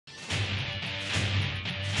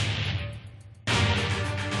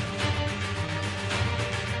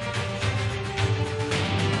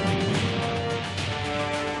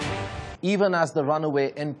Even as the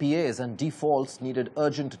runaway NPAs and defaults needed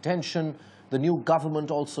urgent attention, the new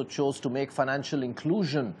government also chose to make financial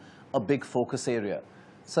inclusion a big focus area.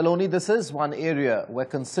 Saloni, this is one area where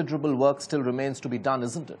considerable work still remains to be done,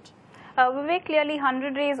 isn't it? Vivek, clearly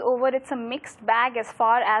 100 days over, it's a mixed bag as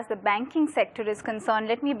far as the banking sector is concerned.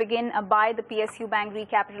 Let me begin by the PSU bank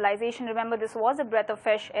recapitalization. Remember, this was a breath of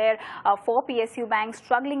fresh air for PSU banks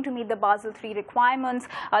struggling to meet the Basel III requirements.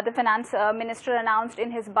 The finance minister announced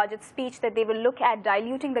in his budget speech that they will look at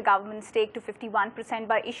diluting the government stake to 51%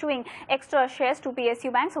 by issuing extra shares to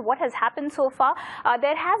PSU banks. So what has happened so far?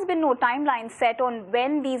 There has been no timeline set on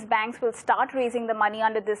when these banks will start raising the money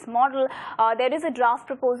under this model. There is a draft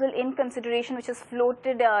proposal in consideration which is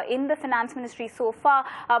floated in the finance ministry so far,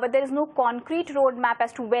 but there is no concrete roadmap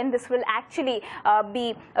as to when this will actually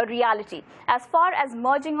be a reality. As far as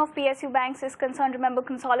merging of PSU banks is concerned, remember,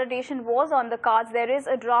 consolidation was on the cards. There is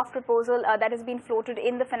a draft proposal that has been floated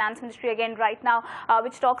in the finance ministry again right now,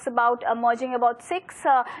 which talks about merging about 6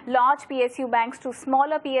 large PSU banks to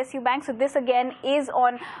smaller PSU banks. So this again is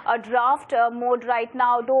on a draft mode right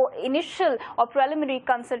now, though initial or preliminary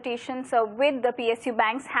consultations with the PSU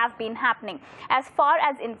banks have been happening. As far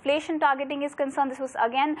as inflation targeting is concerned, this was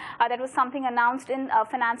again that was something announced in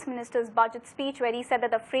finance minister's budget speech, where he said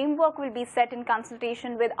that the framework will be set in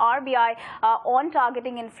consultation with RBI on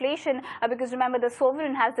targeting inflation, because remember, the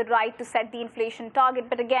sovereign has the right to set the inflation target,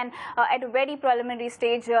 but again at a very preliminary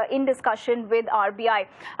stage in discussion with RBI.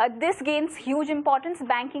 This gains huge importance.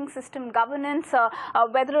 Banking system governance,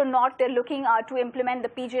 whether or not they're looking to implement the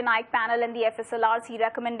PJ Naik panel and the FSLRC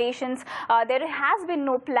recommendations, there has been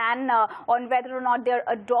no plan on whether or not they're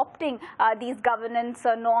adopting these governance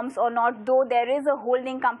norms or not, though there is a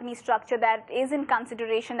holding company structure that is in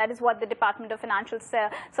consideration. That is what the Department of Financial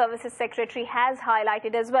Services Secretary has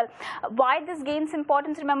highlighted as well. Why this gains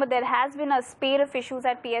importance? Remember, there has been a spate of issues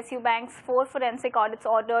at PSU banks, 4 forensic audits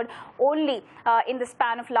ordered only in the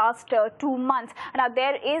span of last 2 months. Now,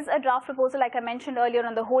 there is a draft proposal, like I mentioned earlier,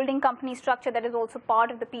 on the holding company structure that is also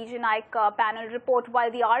part of the PJ Naik panel report,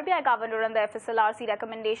 while the RBI governor and the FSLRC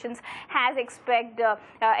recommendations has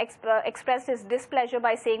expressed his displeasure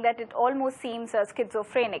by saying that it almost seems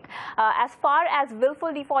schizophrenic. As far as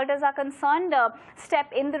willful defaulters are concerned,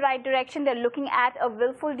 step in the right direction. They're looking at a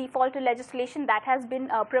willful defaulter legislation that has been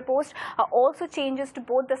proposed. Also changes to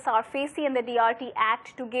both the SARFACI and the DRT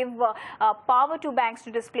Act to give power to banks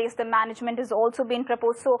to displace the management has also been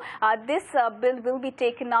proposed. So this bill will be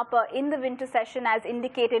taken up in the winter session as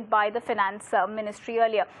indicated by the finance ministry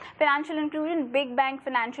earlier. Financial inclusion, big bank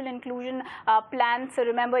financial inclusion plans. So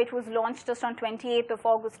remember, it was launched just on 28th of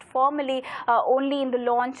August formally. Only in the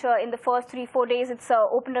launch in the first 3-4 days, it's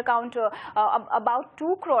opened account about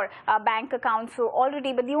 2 crore bank accounts so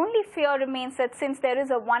already. But the only fear remains that since there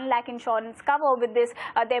is a 1 lakh insurance cover with this,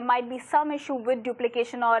 there might be some issue with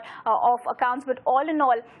duplication or of accounts. But all in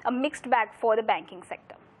all, a mixed bag for the banking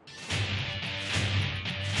sector.